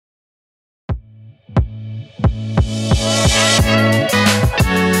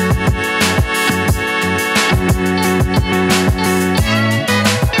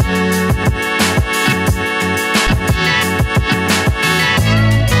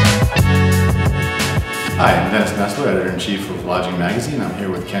Hi, I'm Dennis Nessler, Editor-in-Chief of Lodging Magazine. I'm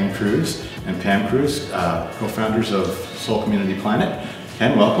here with Ken Cruse and Pam Cruse, co-founders of Soul Community Planet.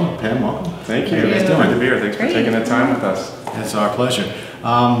 Ken, welcome. Pam, welcome. Thank you. How are you guys doing? Good to be here. Thanks for taking the time with us. It's our pleasure.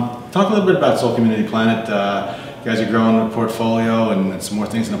 Talk a little bit about Soul Community Planet. You guys are growing the portfolio and some more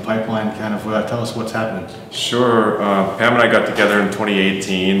things in the pipeline. Kind of tell us what's happening. Sure. Pam and I got together in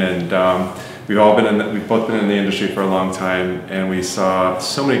 2018, and we've both been in the industry for a long time, and we saw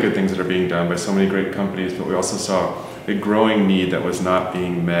so many good things that are being done by so many great companies, but we also saw a growing need that was not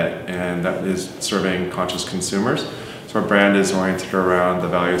being met, and that is serving conscious consumers. So our brand is oriented around the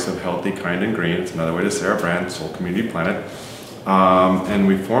values of healthy, kind, and green. It's another way to say our brand, Soul Community Planet. And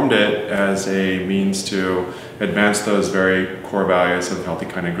we formed it as a means to advance those very core values of healthy,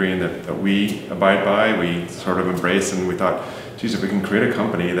 kind, and green that we abide by, we sort of embrace, and we thought, geez, if we can create a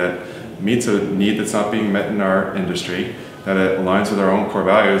company that meets a need that's not being met in our industry, that it aligns with our own core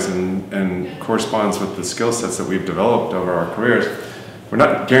values and corresponds with the skill sets that we've developed over our careers. We're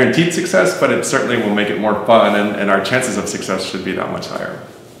not guaranteed success, but it certainly will make it more fun, and our chances of success should be that much higher.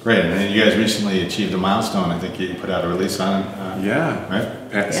 Great, and then you guys recently achieved a milestone. I think you put out a release on it. Yeah.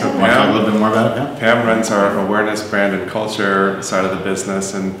 Right? So Want to talk a little bit more about it, Pam? Pam runs our awareness, brand, and culture side of the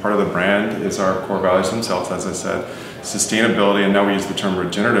business, and part of the brand is our core values themselves, as I said. Sustainability, and now we use the term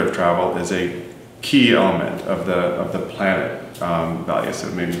regenerative travel, is a key element of the planet values. So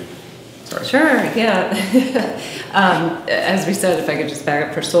maybe, sorry. Sure, yeah. As we said, if I could just back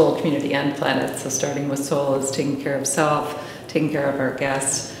up for Soul, Community, and Planet. So starting with Soul is taking care of self, taking care of our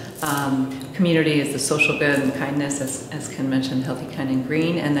guests. Community is the social good and kindness, as Ken mentioned, healthy, kind, and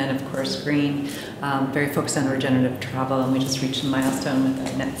green. And then, of course, green, very focused on regenerative travel. And we just reached a milestone with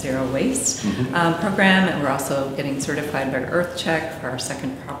our net zero waste program. And we're also getting certified by EarthCheck for our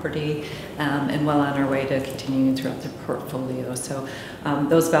second property, and well on our way to continuing throughout the portfolio. So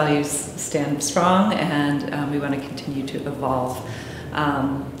those values stand strong, and we want to continue to evolve.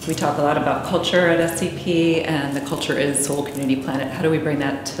 We talk a lot about culture at SCP, and the culture is Soul Community Planet. How do we bring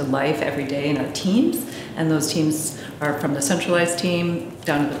that to life every day in our teams? And those teams are from the centralized team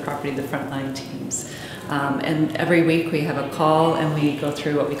down to the property, the frontline teams. And every week we have a call, and we go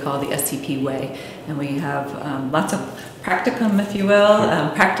through what we call the SCP way. And we have lots of practicum, if you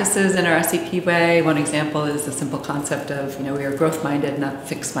will, practices in our SCP way. One example is the simple concept of, we are growth-minded, not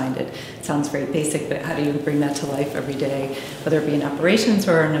fixed-minded. It sounds very basic, but how do you bring that to life every day, whether it be in operations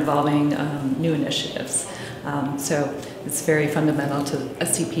or in involving new initiatives? So it's very fundamental to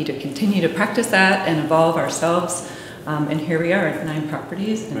SCP to continue to practice that and evolve ourselves. And here we are at 9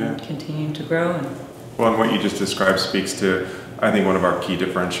 properties and continuing to grow. Well, and what you just described speaks to, I think, one of our key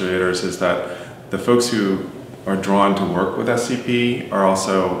differentiators is that the folks who are drawn to work with SCP are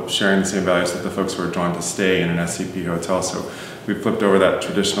also sharing the same values that the folks who are drawn to stay in an SCP hotel. So we flipped over that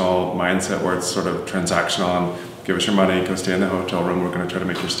traditional mindset where it's sort of transactional and give us your money, go stay in the hotel room, we're going to try to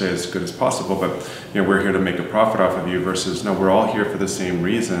make your stay as good as possible, but we're here to make a profit off of you, versus no, we're all here for the same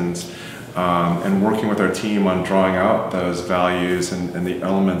reasons. And working with our team on drawing out those values and the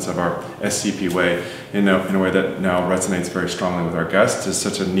elements of our SCP way in a way that now resonates very strongly with our guests is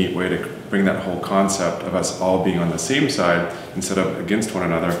such a neat way to bring that whole concept of us all being on the same side instead of against one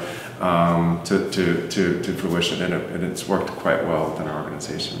another to fruition, and it's worked quite well within our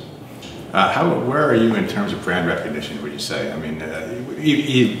organization. Where are you in terms of brand recognition, would you say? I mean,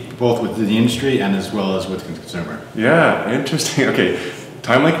 both with the industry and as well as with the consumer. Yeah, interesting. Okay,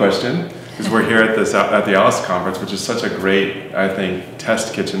 timely question. Because we're here at the ALIS conference, which is such a great, I think,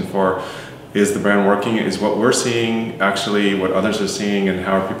 test kitchen for, is the brand working? Is what we're seeing actually what others are seeing, and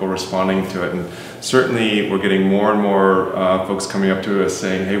how are people responding to it? And certainly we're getting more and more folks coming up to us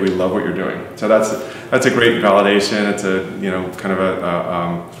saying, hey, we love what you're doing. So that's a great validation. It's a, kind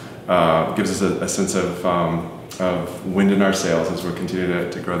of gives us a sense of wind in our sails as we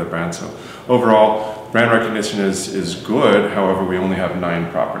continue to grow the brand. So overall, brand recognition is good. However, we only have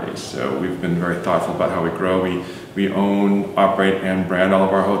 9 properties, so we've been very thoughtful about how we grow. We own, operate, and brand all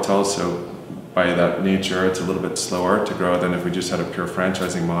of our hotels, so by that nature, it's a little bit slower to grow than if we just had a pure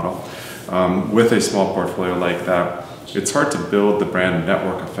franchising model. With a small portfolio like that, it's hard to build the brand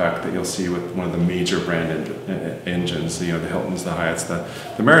network effect that you'll see with one of the major brand engines, the Hiltons, the Hyatts,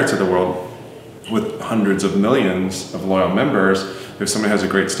 the Marriotts of the world, with hundreds of millions of loyal members. If somebody has a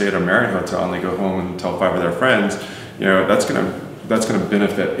great stay at a Marriott hotel and they go home and tell 5 of their friends, that's going to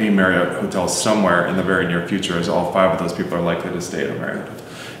benefit a Marriott hotel somewhere in the very near future, as all 5 of those people are likely to stay at a Marriott hotel.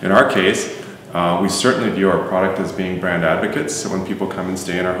 In our case, we certainly view our product as being brand advocates. So when people come and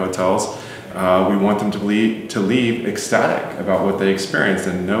stay in our hotels, we want them to leave ecstatic about what they experienced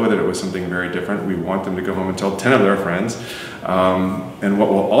and know that it was something very different. We want them to go home and tell 10 of their friends And what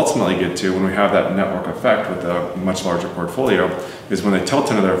we'll ultimately get to when we have that network effect with a much larger portfolio is when they tell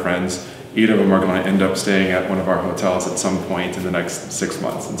 10 of their friends, 8 of them are going to end up staying at one of our hotels at some point in the next 6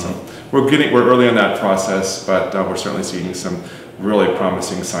 months. And so we're early in that process, but we're certainly seeing some really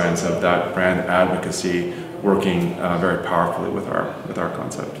promising signs of that brand advocacy working very powerfully with our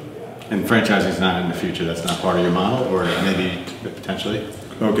concept. And franchising is not in the future, that's not part of your model, or maybe potentially?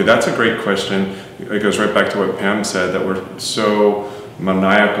 Okay, that's a great question. It goes right back to what Pam said, that we're so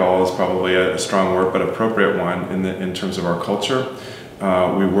maniacal is probably a strong word, but appropriate one in terms of our culture.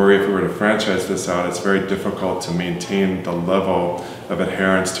 We worry if we were to franchise this out, it's very difficult to maintain the level of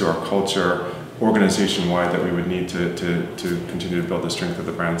adherence to our culture organization-wide that we would need to continue to build the strength of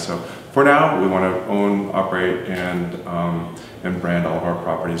the brand. So for now, we want to own, operate, and brand all of our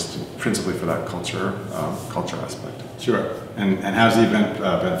properties, principally for that culture aspect. Sure. And how's the event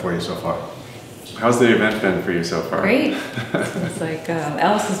been for you so far? How's the event been for you so far? Great. It's like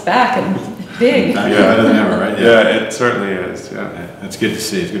Alice is back and big. Yeah, better than ever, right? Yeah, it certainly is. Yeah, it's good to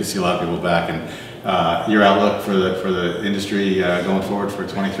see. It's good to see a lot of people back. And your outlook for the industry going forward for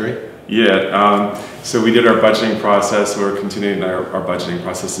 23? Yeah, so we did our budgeting process. We're continuing, our budgeting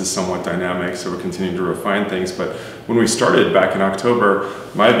process is somewhat dynamic, so we're continuing to refine things. But when we started back in October,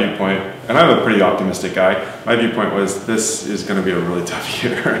 my viewpoint, and I'm a pretty optimistic guy, my viewpoint was this is going to be a really tough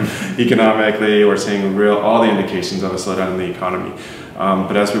year. Economically, we're seeing all the indications of a slowdown in the economy.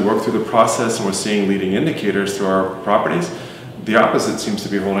 But as we work through the process and we're seeing leading indicators through our properties, the opposite seems to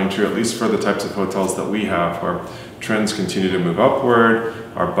be holding true, at least for the types of hotels that we have, where trends continue to move upward.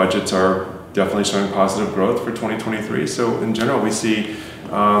 Our budgets are definitely showing positive growth for 2023. So in general, we see,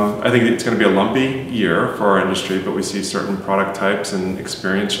 I think it's going to be a lumpy year for our industry, but we see certain product types and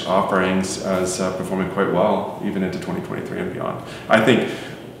experience offerings as performing quite well, even into 2023 and beyond. I think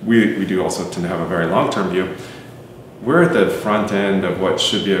we do also tend to have a very long-term view. We're at the front end of what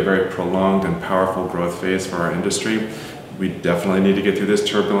should be a very prolonged and powerful growth phase for our industry. We definitely need to get through this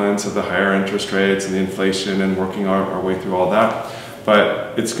turbulence of the higher interest rates and the inflation and working our way through all that.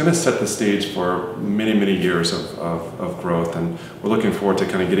 But it's going to set the stage for many, many years of growth. And we're looking forward to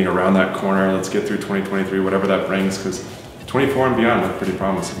kind of getting around that corner. Let's get through 2023, whatever that brings, because 24 and beyond look pretty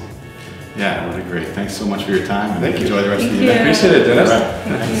promising. Yeah, really great. Thanks so much for your time. Thank you. Enjoy the rest of the Thank event. Appreciate it, Dennis.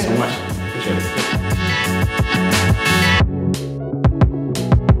 Right. Thanks so much. Appreciate it.